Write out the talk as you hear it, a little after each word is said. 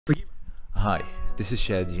Hi, this is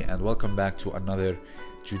Shadi and welcome back to another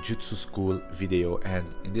Jujutsu school video. And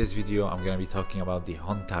in this video I'm gonna be talking about the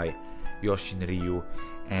Hontai Yoshin Ryū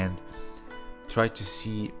and try to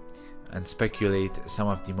see and speculate some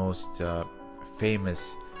of the most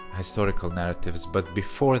famous historical narratives. But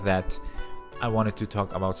before that, I wanted to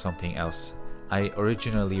talk about something else. I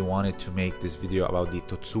originally wanted to make this video about the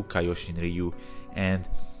Totsuka Yoshin Ryū, and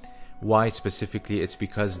why specifically? It's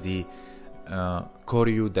because the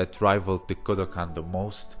Koryu that rivaled the Kodokan the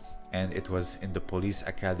most, and it was in the police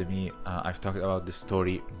academy. I've talked about this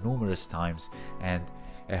story numerous times and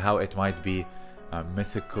how it might be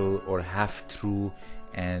mythical or half true,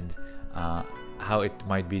 and how it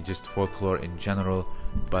might be just folklore in general,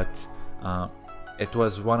 but it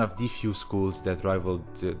was one of the few schools that rivaled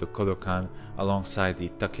the Kodokan alongside the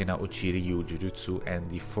Takenauchi Ryū Jujutsu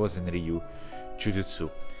and the Fozen Ryū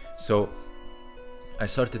Jujutsu. So I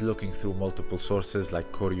started looking through multiple sources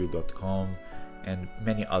like Koryu.com and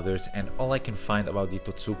many others, and all I can find about the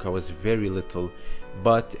Totsuka was very little,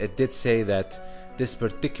 but it did say that this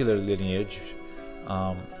particular lineage,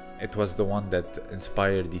 it was the one that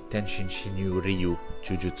inspired the Tenshin Shinyu Ryu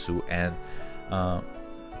Jujutsu, and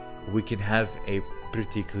we can have a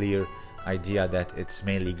pretty clear idea that it's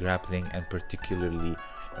mainly grappling and particularly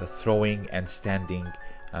throwing and standing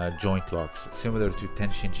joint locks, similar to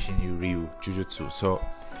Tenshin Shinyu Ryu Jujutsu. So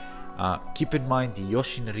keep in mind the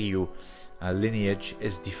Yoshin Ryu lineage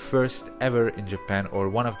is the first ever in Japan, or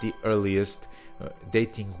one of the earliest,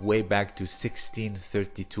 dating way back to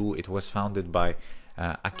 1632. It was founded by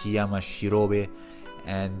Akiyama Shirobe,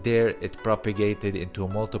 and there it propagated into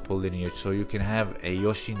multiple lineage. So you can have a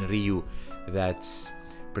Yoshin Ryu that's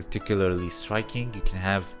particularly striking, you can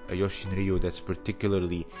have a Yoshin Ryu that's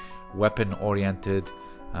particularly weapon oriented,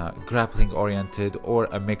 grappling oriented, or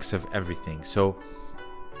a mix of everything. So,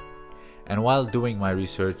 and while doing my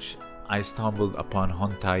research, I stumbled upon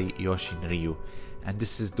Hontai Yoshin Ryū, and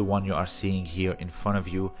this is the one you are seeing here in front of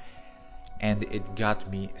you, and it got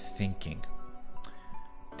me thinking.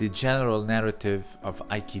 The general narrative of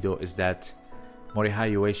Aikido is that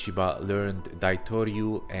Morihei Ueshiba learned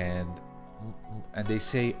Daitoryu and they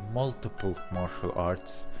say multiple martial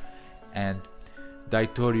arts, and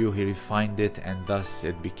Daitoryu, he refined it, and thus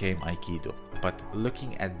it became Aikido. But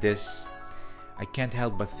looking at this, I can't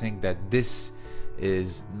help but think that this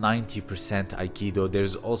is 90% Aikido.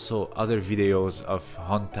 There's also other videos of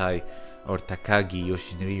Hontai or Takagi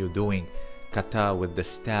Yoshin Ryū doing kata with the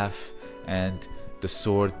staff and the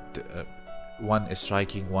sword. One is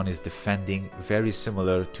striking, one is defending, very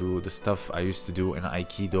similar to the stuff I used to do in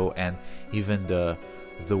Aikido, and even the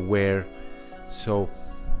wear. So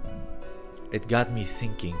it got me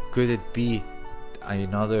thinking, could it be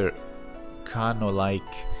another Kano-like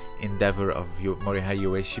endeavor of Morihei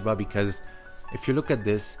Ueshiba? Because if you look at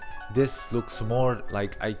this looks more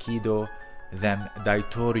like Aikido than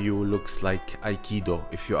Daitoryu looks like Aikido,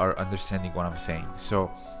 if you are understanding what I'm saying.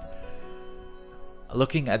 So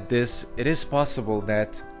looking at this, it is possible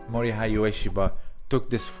that Morihei Ueshiba took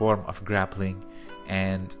this form of grappling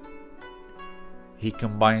and he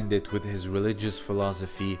combined it with his religious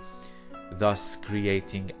philosophy, thus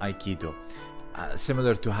creating Aikido.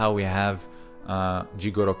 Similar to how we have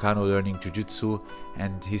Jigoro Kano learning Jujutsu,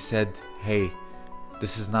 and he said, hey,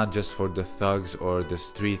 this is not just for the thugs or the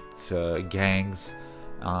street gangs.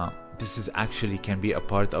 This is actually can be a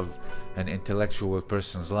part of an intellectual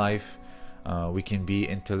person's life. We can be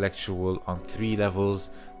intellectual on 3 levels: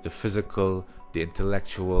 the physical, the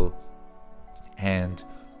intellectual, and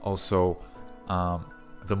also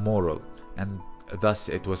the moral. And thus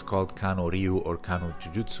it was called Kano Ryu or Kano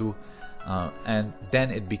Jujutsu, and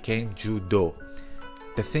then it became Judo.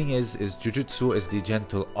 The thing is Jujutsu is the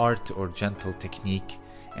gentle art or gentle technique,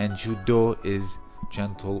 and Judo is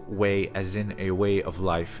gentle way, as in a way of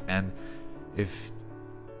life. And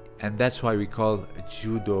that's why we call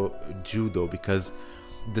Judo, because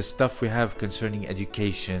the stuff we have concerning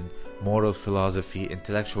education, moral philosophy,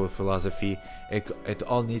 intellectual philosophy, it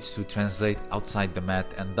all needs to translate outside the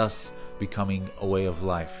mat, and thus becoming a way of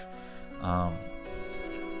life.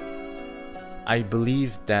 I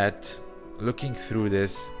believe that looking through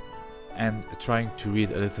this and trying to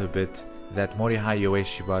read a little bit, that Morihei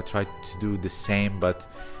Ueshiba tried to do the same, but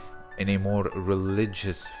in a more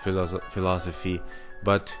religious philosophy,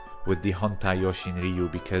 but with the Hontai Yoshin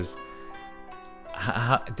Ryū, because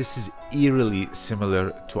this is eerily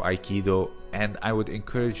similar to Aikido, and I would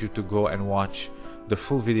encourage you to go and watch the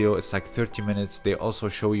full video. It's like 30 minutes. They also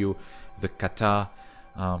show you the kata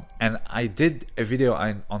And I did a video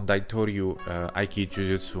on Daitoryu Aikido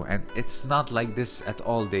Jujutsu, and it's not like this at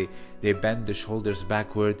all. They bend the shoulders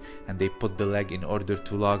backward and they put the leg in order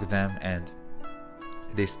to lock them, and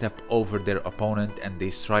they step over their opponent and they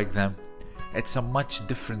strike them. It's a much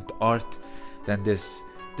different art than this.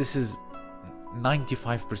 This is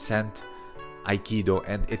 95% Aikido,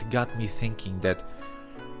 and it got me thinking that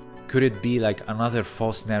could it be like another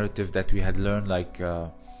false narrative that we had learned, like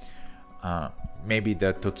maybe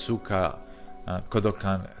the Totsuka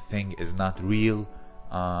Kodokan thing is not real.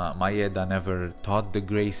 Maeda never taught the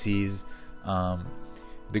Gracies.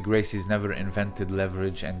 The Gracies never invented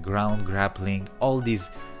leverage and ground grappling. All these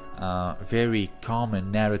very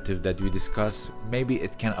common narrative that we discuss, maybe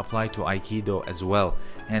it can apply to Aikido as well.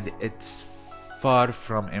 And it's far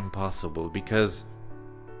from impossible, because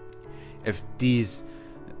if these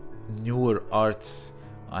newer arts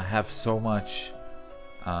have so much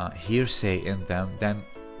hearsay in them, then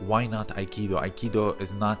why not Aikido? Aikido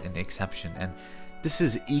is not an exception. And this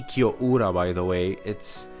is Ikkyo Ura, by the way.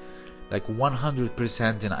 It's like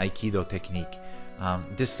 100% an Aikido technique.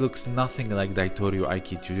 This looks nothing like Daitoryu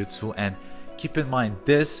Aikido Jujutsu, and keep in mind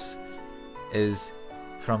this is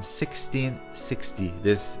from 1660,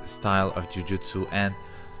 this style of Jujutsu, and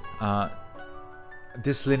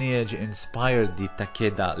this lineage inspired the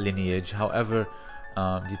Takeda lineage. However,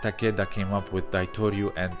 the Takeda came up with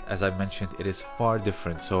Daitoryu, and as I mentioned, it is far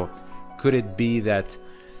different. So could it be that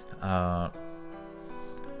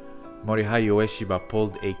Morihei Ueshiba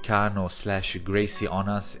pulled a Kano / Gracie on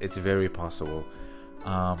us? It's very possible.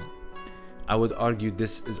 I would argue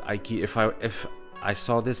this is Aikido. If I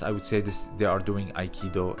saw this, I would say this they are doing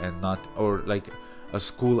Aikido and not, or like a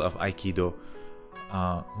school of Aikido,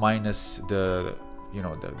 minus the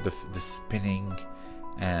the spinning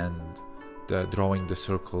and the drawing the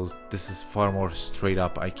circles. This is far more straight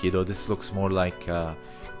up Aikido. This looks more like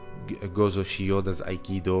Gozo Shiyoda's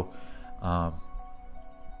Aikido. I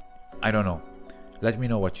don't know. Let me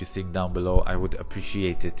know what you think down below. I would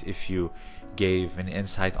appreciate it if you gave an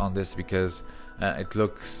insight on this, because it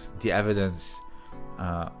looks, the evidence,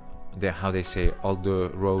 how they say all the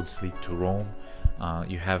roads lead to Rome.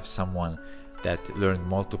 You have someone that learned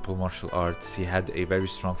multiple martial arts. He had a very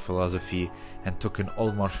strong philosophy and took an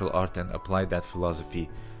old martial art and applied that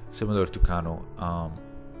philosophy, similar to Kano.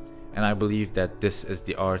 And I believe that this is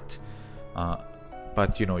the art,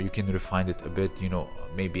 but you can refine it a bit,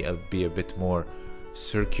 maybe be a bit more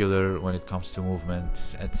circular when it comes to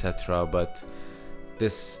movements, etc. But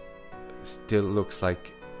this still looks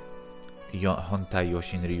like Hontai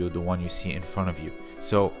Yoshin Ryū, the one you see in front of you.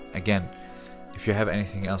 So again, if you have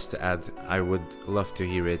anything else to add, I would love to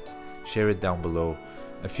hear it. Share it down below.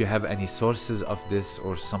 If you have any sources of this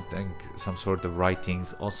or something, some sort of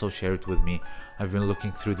writings, also share it with me. I've been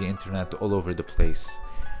looking through the internet all over the place.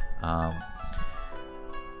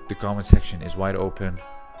 The comment section is wide open.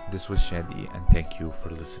 This was Shadi, and thank you for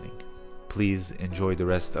listening. Please enjoy the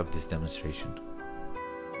rest of this demonstration.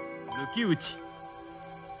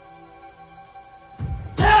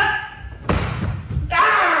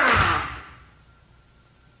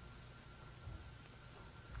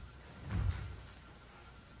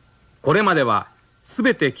 これまではす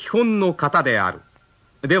べて基本の型である。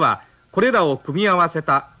ではこれらを組み合わせ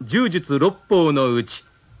た柔術六法のうち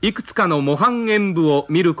いくつかの模範演武を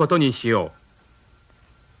見ることにしよう。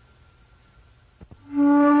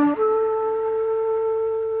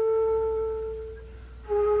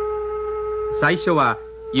最初は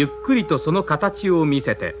ゆっくりとその形を見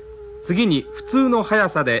せて、次に普通の速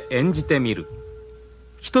さで演じてみる。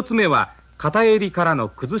一つ目は片襟からの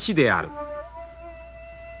崩しである。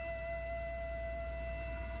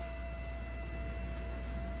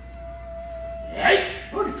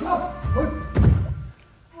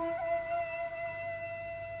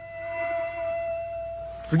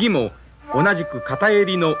次も同じく片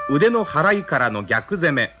襟の腕の払いからの逆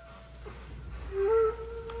攻め。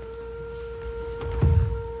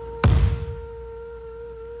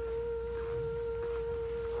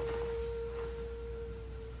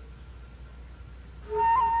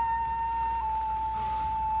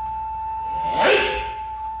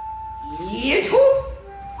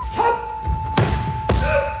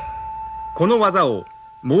この技を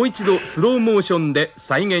もう一度スローモーションで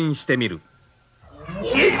再現してみる。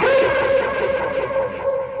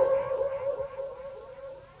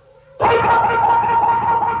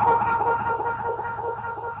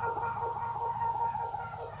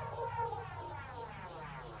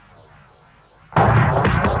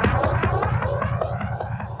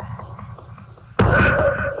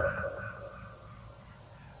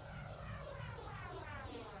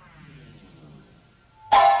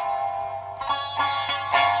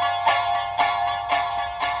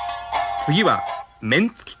次は面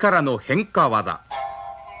付きからの変化技。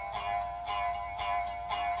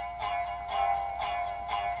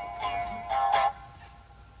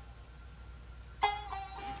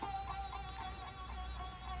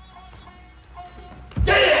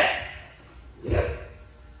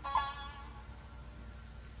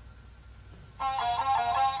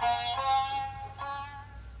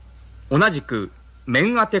同じく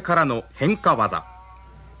面当てからの変化技。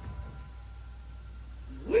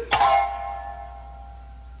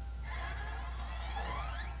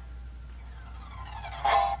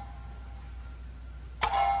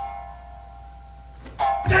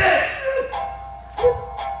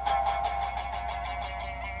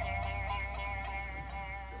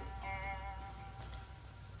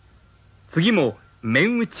次も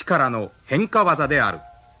面打ちからの変化技である。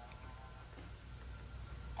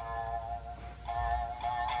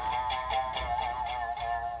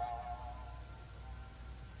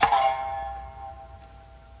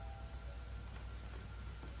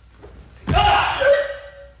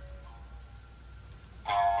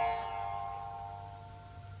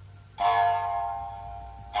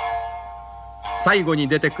最後に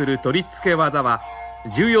出てくる取り付け技は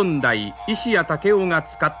14代石谷武雄が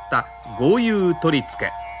使った豪遊取り付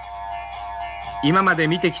け。今まで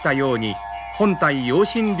見てきたように本体陽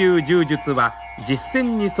神流柔術は実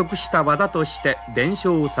践に即した技として伝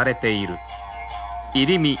承されている。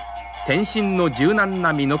入身転身の柔軟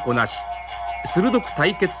な身のこなし、鋭く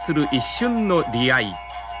対決する一瞬の利合い、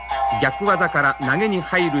逆技から投げに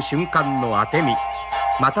入る瞬間の当て身、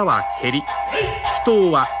または蹴り、手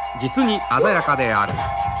刀は実に鮮やかである。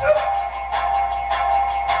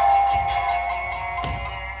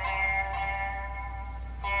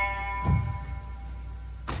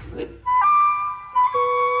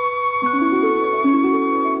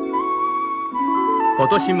今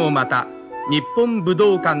年もまた日本武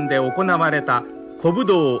道館で行われた古武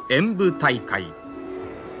道演武大会。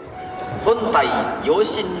本体陽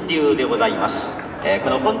神流でございます。こ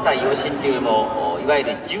の本体陽神流もいわゆ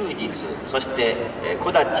る柔術、そして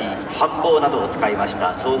小太刀反棒などを使いまし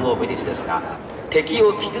た総合武術ですが、敵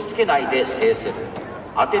を傷つけないで制する、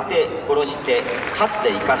当てて殺してかつ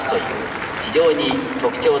で生かすという非常に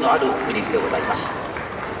特徴のある武術でございます。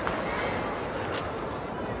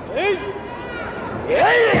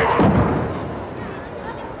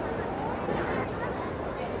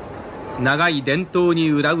長い伝統に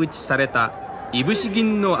裏打ちされたいぶし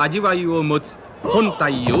銀の味わいを持つ本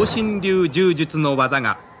体陽神流柔術の技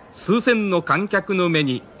が数千の観客の目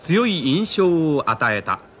に強い印象を与え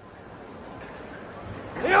た。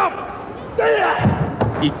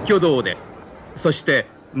一挙動で、そして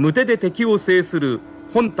無手で敵を制する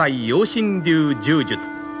本体陽神流柔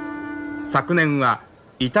術。昨年は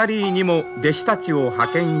イタリーにも弟子たちを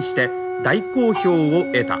派遣して大好評を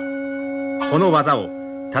得た。この技を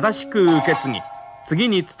正しく受け継ぎ、次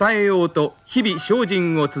に伝えようと日々精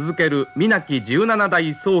進を続ける皆き17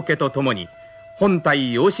代宗家とともに、本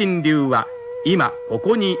体陽神流は今こ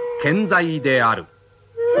こに健在である。